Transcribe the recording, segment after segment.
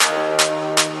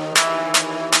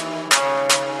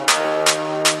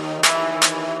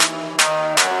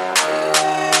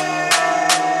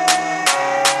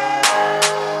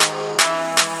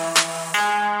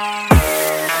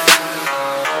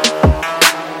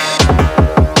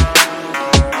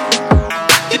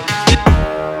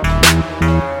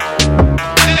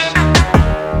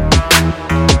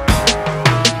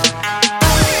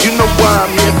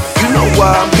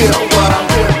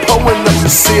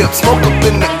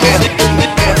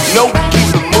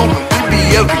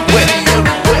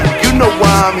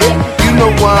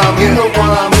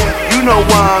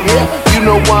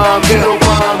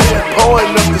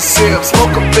syrup,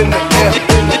 smoke up in the air.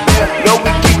 No,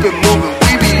 we keep it moving,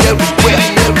 we be everywhere.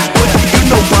 You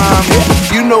know why I'm here,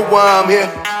 you know why I'm here.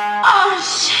 Oh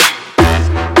shit.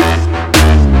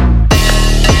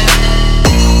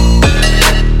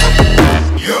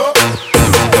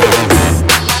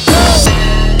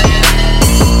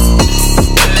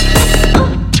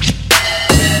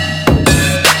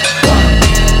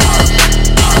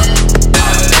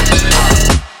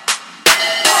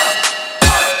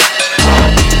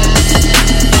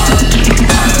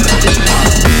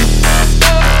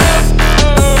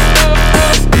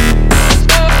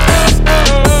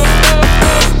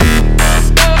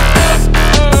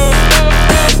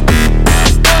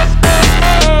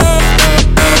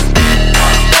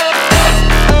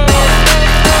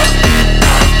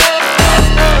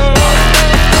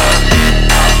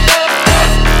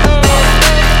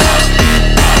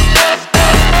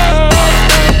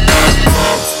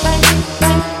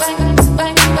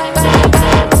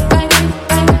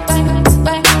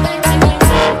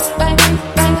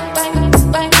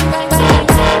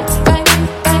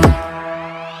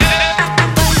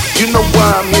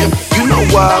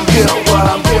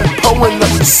 I'm here, pouring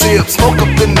up the syrup, smoke up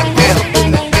in the air.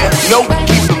 No, we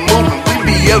keep it moving, we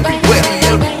be everywhere.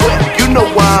 You know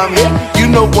why I'm here, you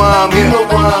know why I'm here,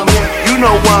 you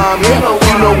know why I'm here,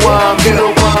 you know why I'm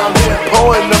here.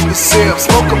 Pouring up the syrup,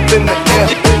 smoke up in the air.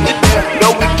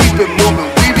 No, we keep it moving,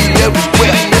 we be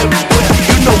everywhere.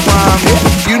 You know why I'm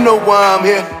here, you know why I'm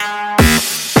here.